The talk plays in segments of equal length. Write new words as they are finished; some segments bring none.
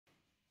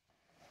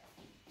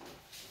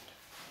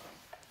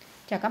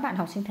Chào các bạn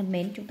học sinh thân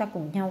mến, chúng ta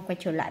cùng nhau quay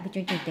trở lại với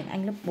chương trình tiếng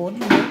Anh lớp 4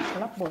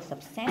 Global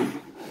Success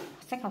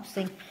sách học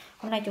sinh.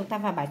 Hôm nay chúng ta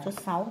vào bài số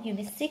 6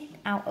 Unit 6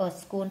 Our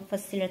School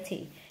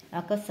Facility,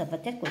 cơ sở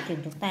vật chất của trường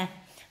chúng ta.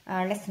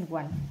 Lesson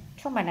 1.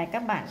 Trong bài này các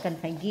bạn cần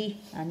phải ghi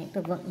những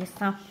từ vựng như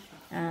sau.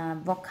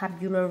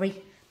 Vocabulary,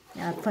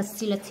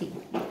 facility,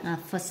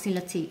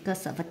 facility cơ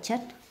sở vật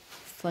chất,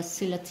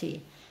 facility,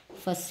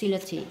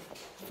 facility,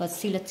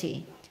 facility,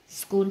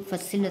 school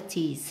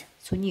facilities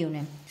số nhiều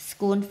này,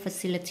 school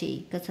facility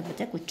cơ sở vật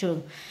chất của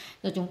trường.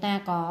 Rồi chúng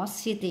ta có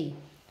city,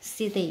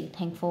 city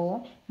thành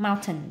phố,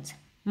 mountains,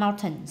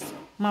 mountains,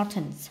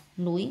 mountains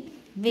núi,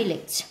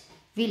 village,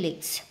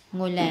 village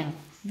ngôi làng,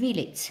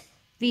 village,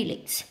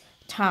 village,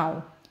 town,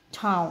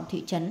 town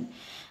thị trấn.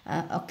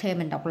 Ok,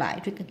 mình đọc lại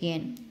read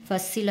again.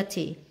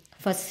 Facility,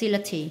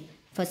 facility,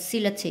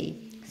 facility,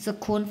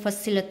 school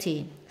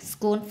facility,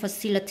 school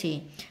facility,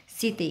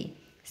 city,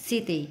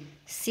 city,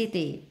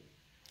 city,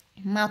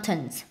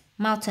 mountains,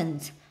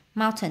 mountains,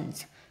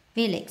 mountains,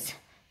 village,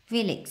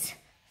 village,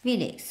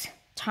 village,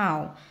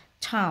 town,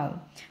 town.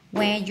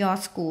 Where your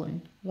school,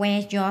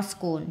 where your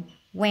school,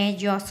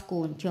 where your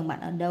school, trường bạn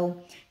ở đâu?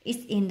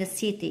 It's in the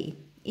city,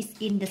 it's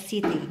in the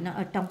city, nó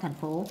ở trong thành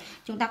phố.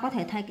 Chúng ta có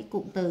thể thay cái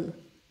cụm từ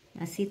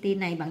city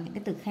này bằng những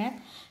cái từ khác.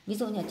 Ví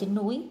dụ như ở trên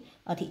núi,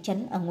 ở thị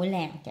trấn, ở ngôi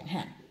làng chẳng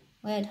hạn.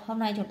 Hôm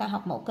nay chúng ta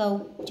học mẫu câu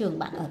trường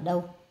bạn ở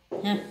đâu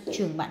ha?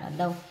 Trường bạn ở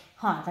đâu?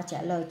 Hỏi và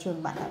trả lời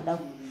trường bạn ở đâu.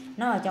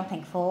 Nó ở trong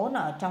thành phố, nó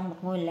ở trong một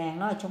ngôi làng,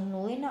 nó ở trong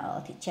núi, nó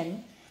ở thị trấn.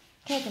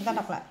 Ok, chúng ta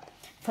đọc lại.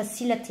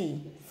 Facility,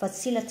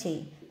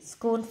 facility,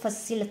 school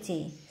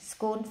facility,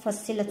 school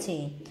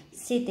facility,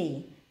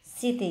 city,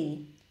 city,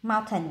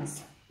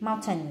 mountains,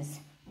 mountains,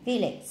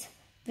 village,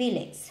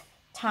 village,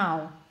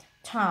 town,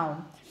 town.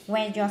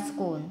 Where your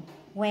school,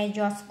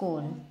 where your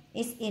school,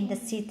 is in the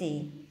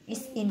city,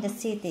 is in the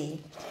city,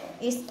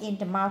 is in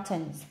the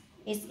mountains,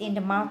 is in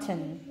the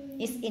mountain,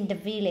 is in the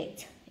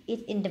village, is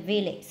in the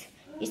village,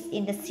 is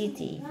in the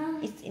city,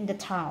 is in the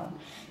town.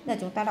 Giờ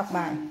chúng ta đọc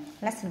bài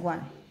lesson 1.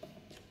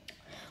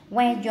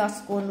 Where your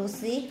school,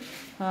 Lucy?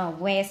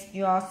 Where's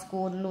your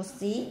school,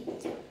 Lucy?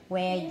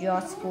 Where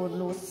your school,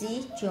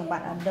 Lucy? Trường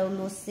bạn ở đâu,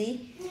 Lucy?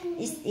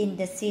 Is in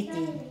the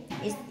city,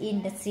 is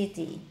in the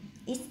city,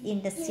 is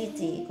in the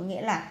city có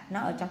nghĩa là nó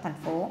ở trong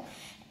thành phố.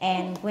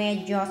 And where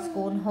your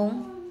school home?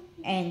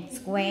 And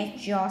where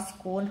your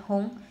school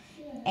home?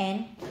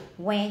 And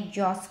where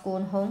your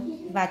school home?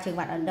 Và trường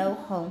bạn ở đâu,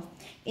 home?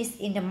 It's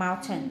in the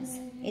mountains,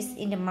 it's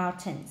in the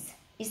mountains,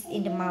 it's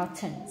in the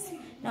mountains,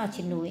 nó ở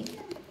trên núi.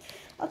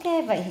 Ok,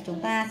 vậy thì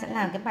chúng ta sẽ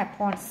làm cái bài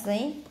point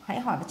giấy. Hãy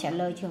hỏi và trả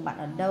lời trường bạn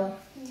ở đâu.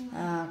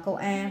 Câu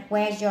A,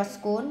 where your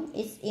school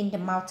is in the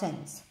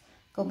mountains.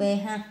 Câu B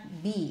ha,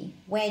 B,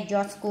 where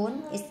your school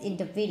is in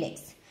the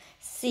village.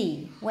 C,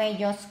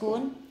 where your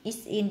school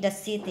is in the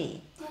city.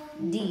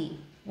 D,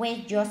 where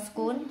your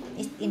school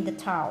is in the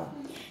town.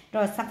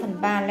 Rồi sang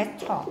phần 3,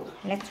 let's talk.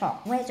 Let's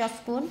talk. Where your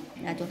school?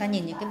 Chúng ta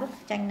nhìn những cái bức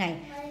tranh này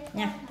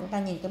nha. Chúng ta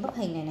nhìn cái bức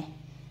hình này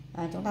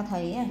này. Chúng ta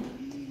thấy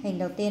hình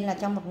đầu tiên là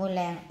trong một ngôi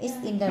làng,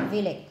 it's in the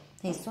village.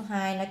 Hình số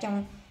 2 nó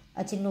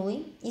ở trên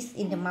núi, it's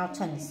in the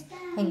mountains.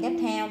 Hình tiếp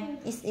theo,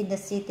 it's in the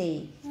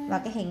city. Và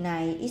cái hình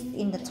này, it's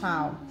in the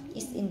town.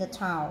 It's in the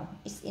town.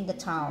 It's in the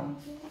town.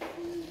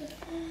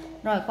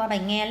 Rồi qua bài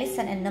nghe,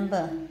 listen and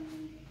number.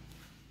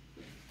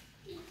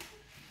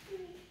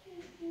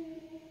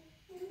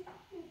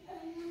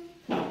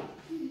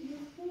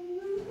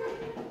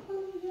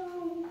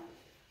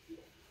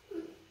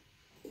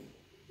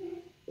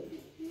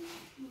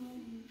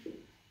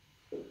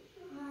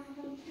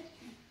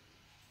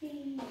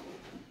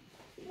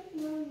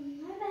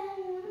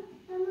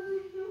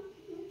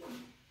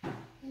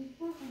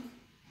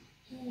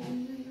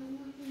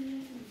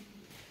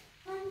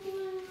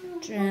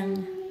 Trang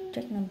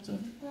trách 59.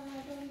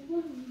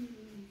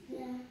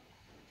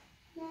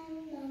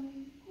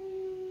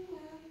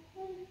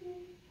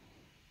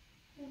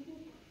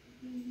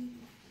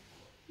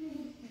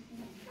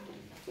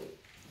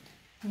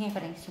 Nghe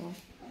và đánh số.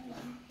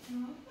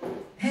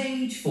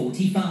 Page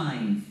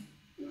 45.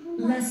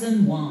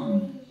 Lesson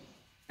 1.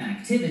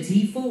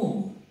 Activity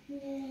 4.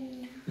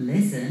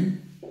 Listen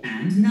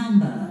and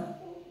number.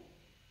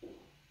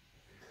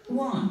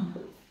 1.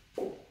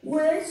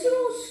 Where's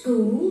your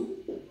school?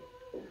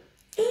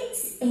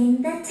 It's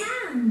in the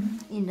town.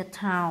 In the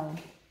town.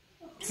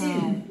 2.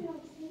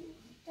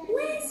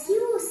 Where's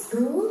your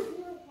school?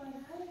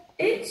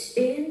 It's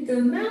in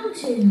the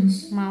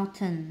mountains.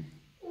 Mountain.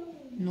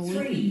 Núi.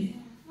 3.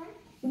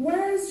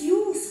 Where's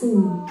your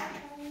school?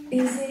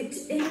 Is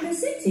it in the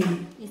city?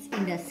 It's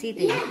in the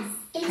city. Yes,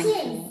 it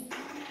is.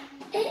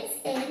 It's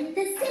in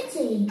the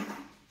city.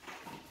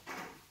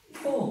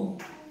 4.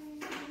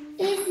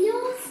 Is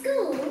your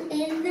school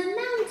in the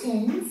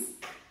mountains?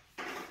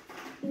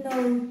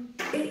 No,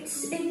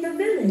 it's in the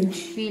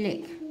village.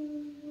 Village.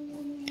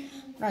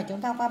 Rồi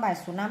chúng ta qua bài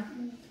số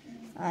 5.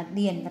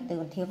 Điền và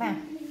từ thiếu vào.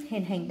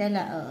 Hình đây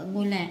là ở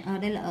ngôi làng.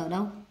 Đây là ở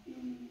đâu?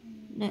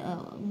 Đây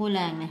ở ngôi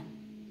làng này.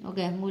 Ok,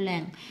 ngôi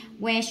làng.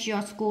 Where's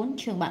your school?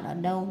 Trường bạn ở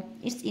đâu?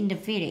 It's in the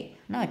village.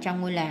 Nó ở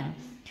trong ngôi làng.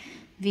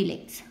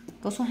 Village.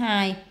 Câu số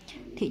 2,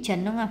 thị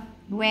trấn đúng không?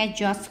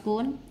 Where's your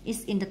school?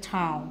 It's in the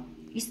town.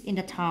 It's in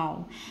the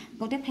town.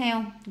 Câu tiếp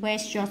theo,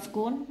 where's your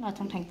school? Ở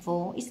trong thành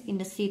phố. It's in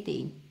the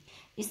city.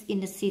 It's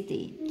in the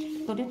city.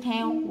 Câu tiếp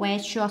theo,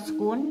 where's your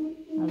school?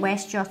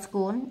 Where's your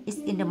school?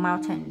 It's in the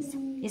mountains.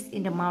 It's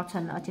in the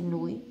mountain, ở trên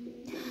núi.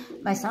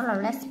 Bài 6 là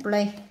let's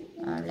play.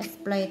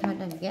 Let's play thôi,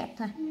 đừng ghép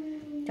thôi.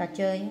 Trò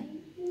chơi,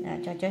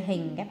 trò chơi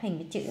hình, ghép hình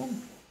với chữ.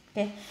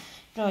 Ok.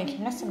 Rồi,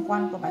 lesson 1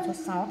 của bài số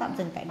 6 tạm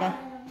dừng tại đây.